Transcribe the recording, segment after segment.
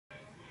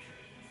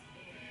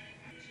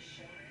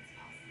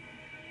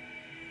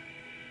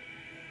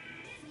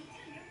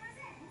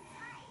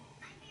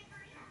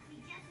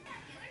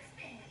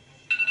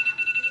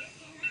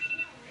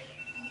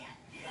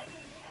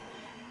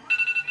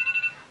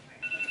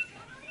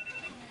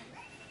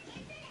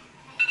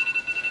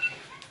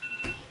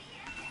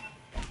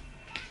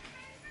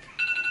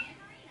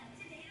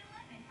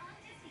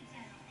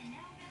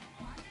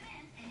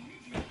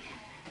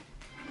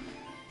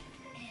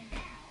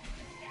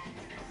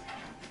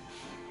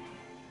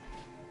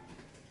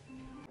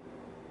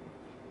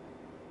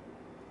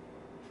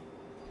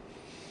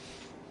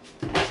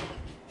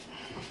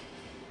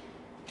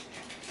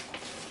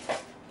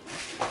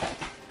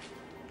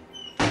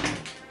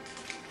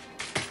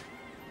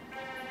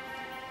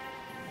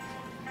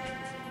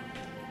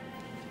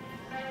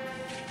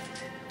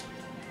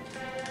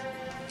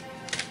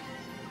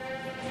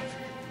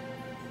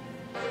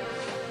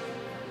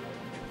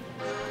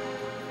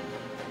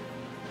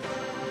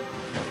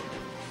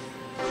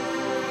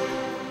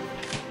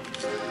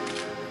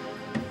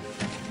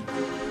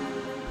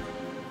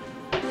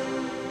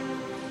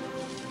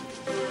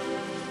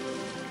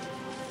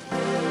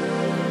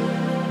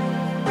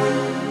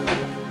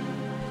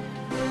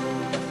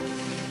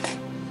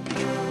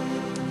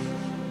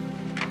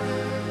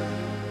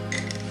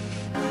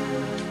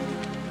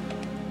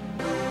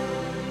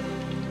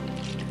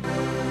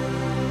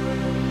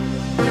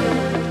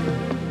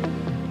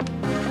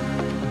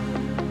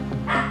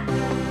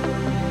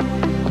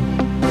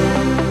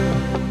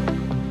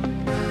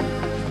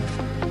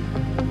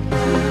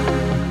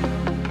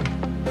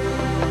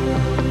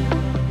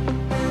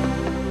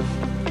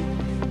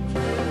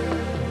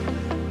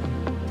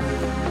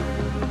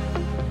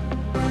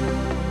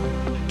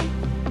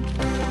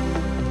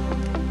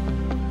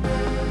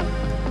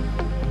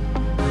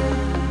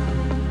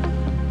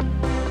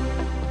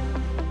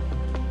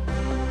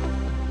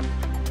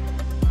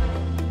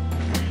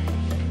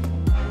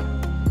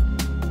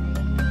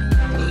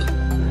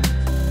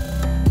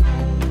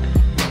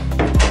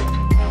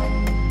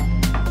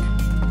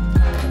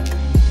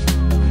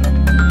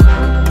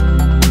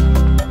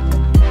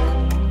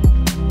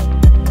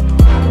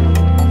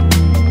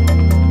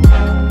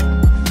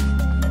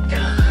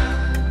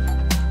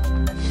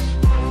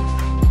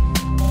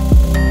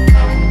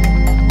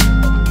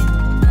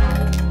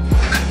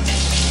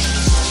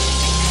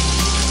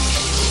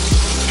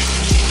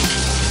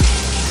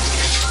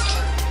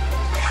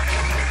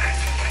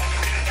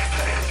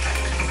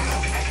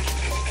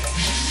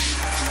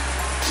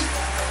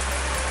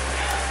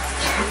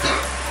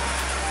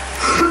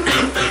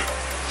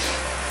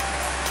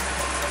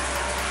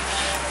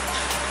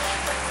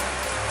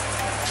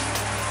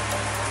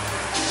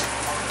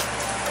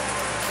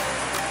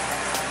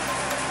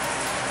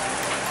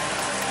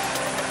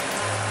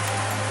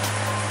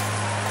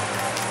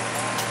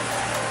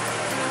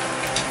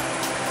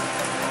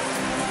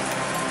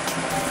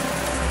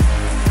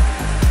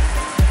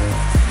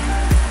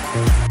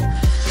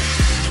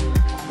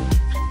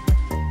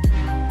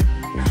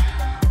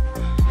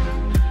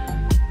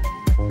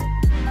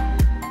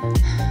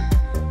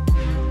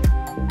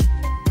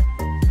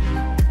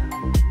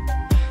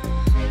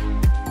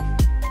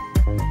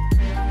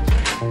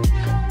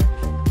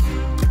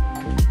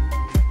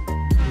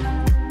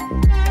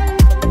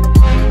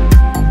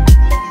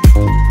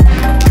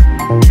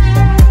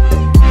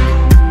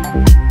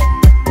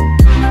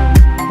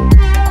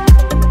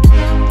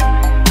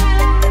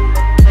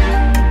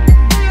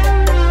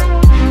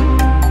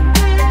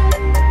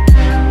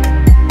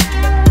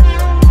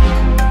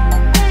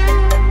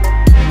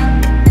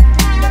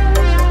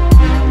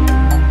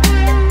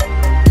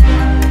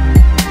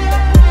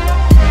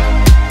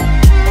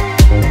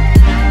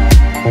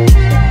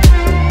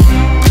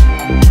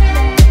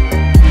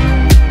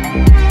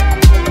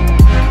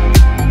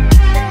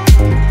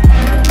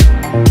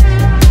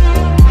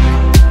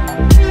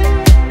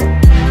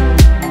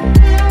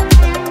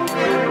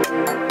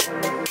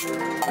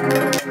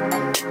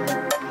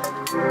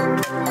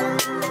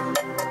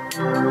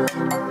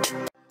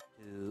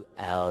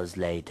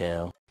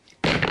later.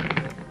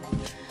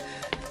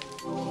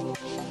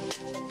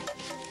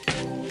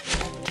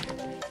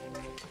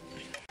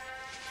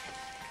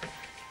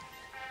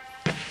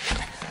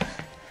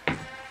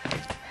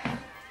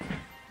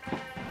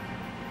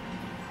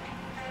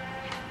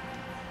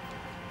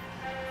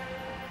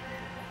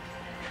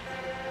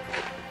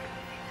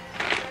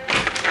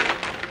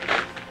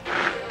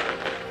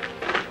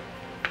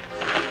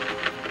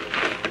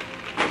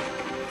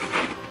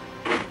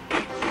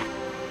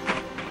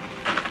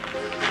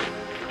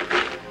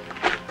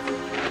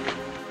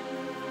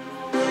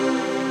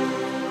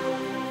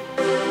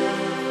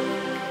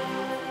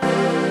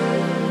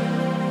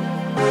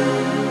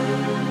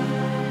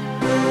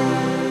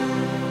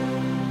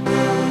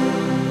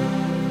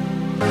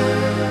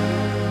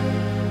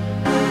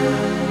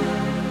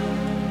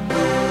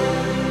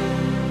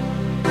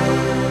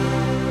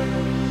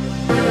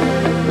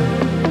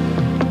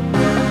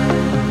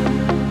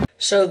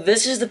 So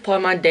this is the part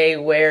of my day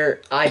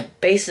where I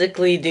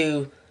basically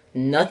do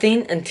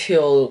nothing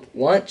until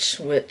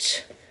lunch,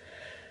 which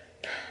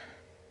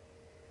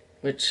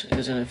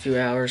is in a few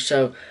hours.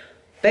 So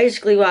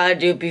basically what I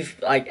do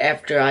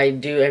after I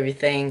do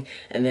everything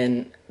and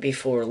then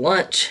before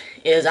lunch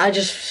is I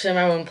just sit in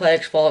my room and play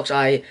Xbox.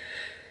 I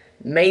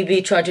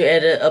maybe try to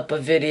edit up a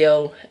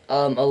video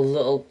a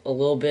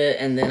little bit,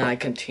 and then I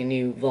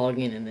continue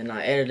vlogging, and then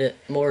I edit it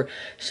more.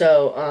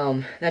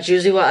 So that's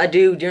usually what I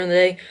do during the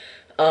day.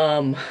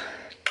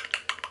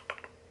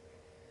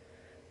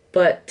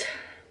 But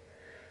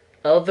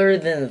other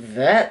than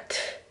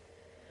that,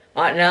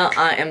 right now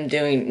I am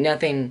doing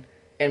nothing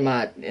during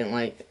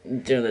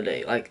the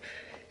day. Like,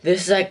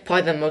 this is like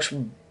probably the most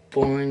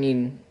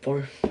boringest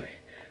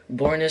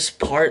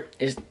part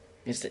is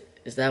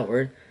that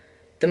word?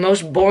 The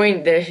most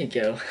boring, there you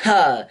go.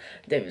 Ha,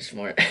 David's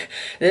smart.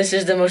 This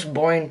is the most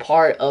boring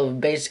part of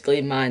basically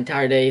my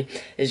entire day.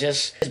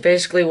 It's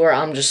basically where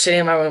I'm just sitting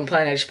in my room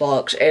playing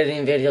Xbox,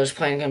 editing videos,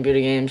 playing computer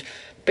games.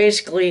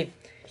 Basically,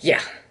 yeah,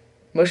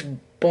 most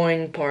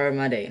boring part of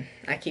my day.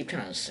 I keep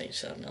trying to say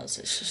something else,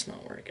 it's just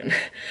not working.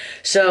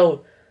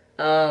 So,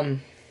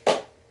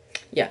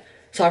 yeah.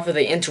 Sorry for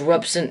the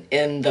interruption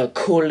in the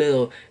cool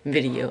little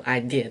video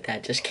idea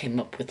that just came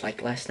up with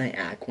like last night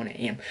at like 1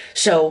 AM.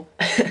 So,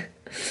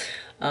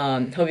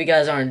 hope you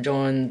guys are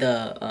enjoying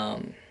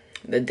the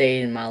day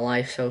in my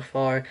life so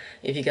far.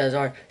 If you guys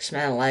are,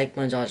 smash the like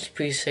button, it's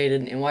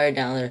appreciated. And while you're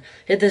down there,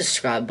 hit the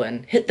subscribe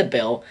button, hit the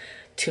bell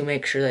to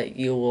make sure that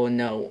you will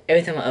know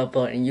every time I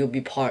upload and you'll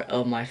be part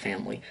of my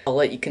family. I'll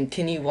let you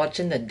continue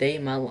watching the day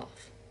in my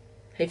life.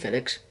 Hey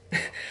Felix.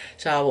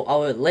 So I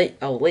will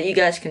let you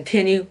guys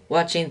continue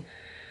watching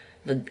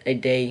a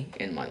day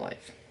in my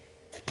life.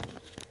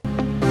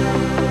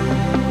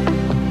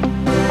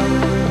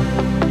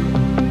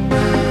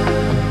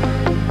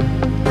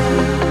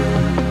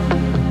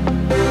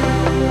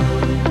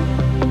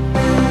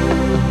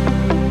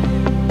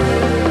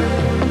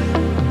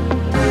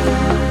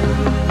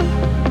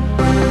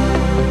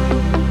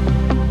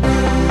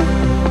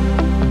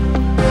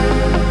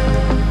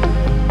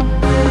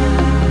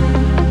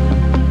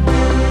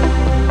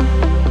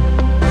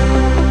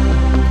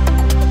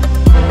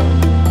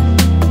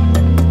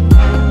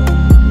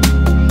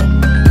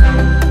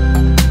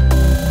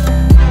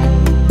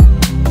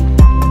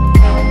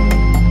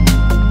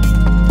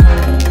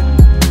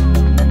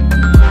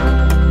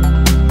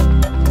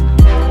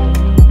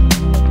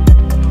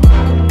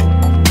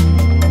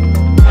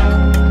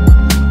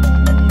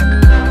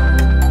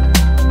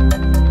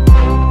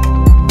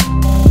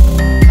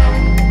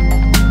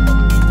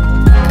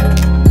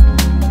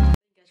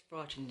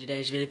 Watching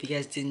today's video. If you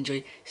guys did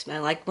enjoy, smash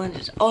the like button,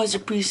 it's always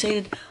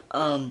appreciated.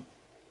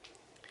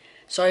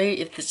 Sorry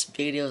if this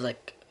video is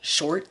like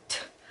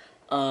short,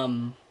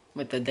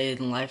 with the day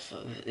in life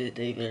of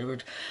David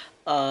Edward.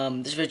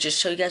 This video just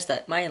show you guys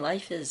that my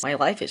life is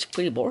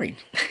pretty boring.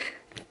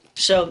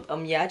 So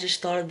yeah, I just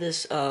started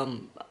this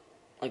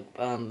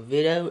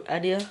video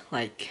idea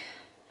like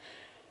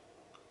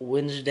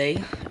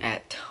Wednesday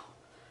at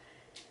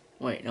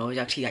it was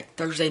actually like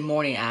Thursday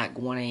morning at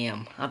 1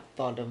 AM. I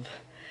thought of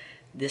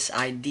this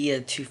idea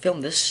to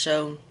film this,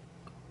 so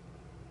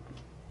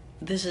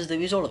this is the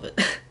result of it.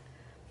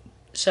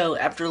 So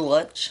after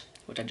lunch,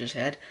 which I just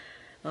had,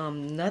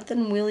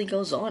 nothing really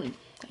goes on.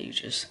 I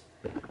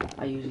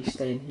usually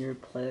stay in here,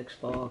 play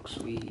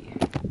Xbox. We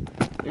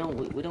don't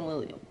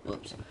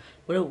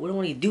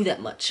really do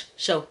that much.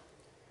 So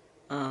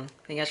thank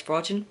you guys for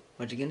watching.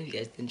 Once again, if you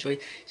guys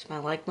enjoyed, smash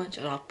the like button,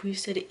 and I'll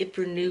appreciate it. If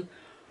you're new,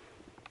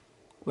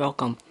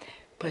 welcome.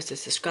 Press the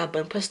subscribe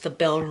button, press the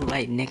bell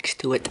right next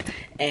to it,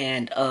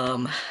 and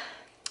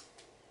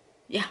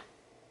yeah.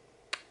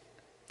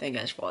 Thank you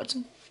guys for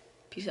watching.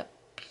 Peace out.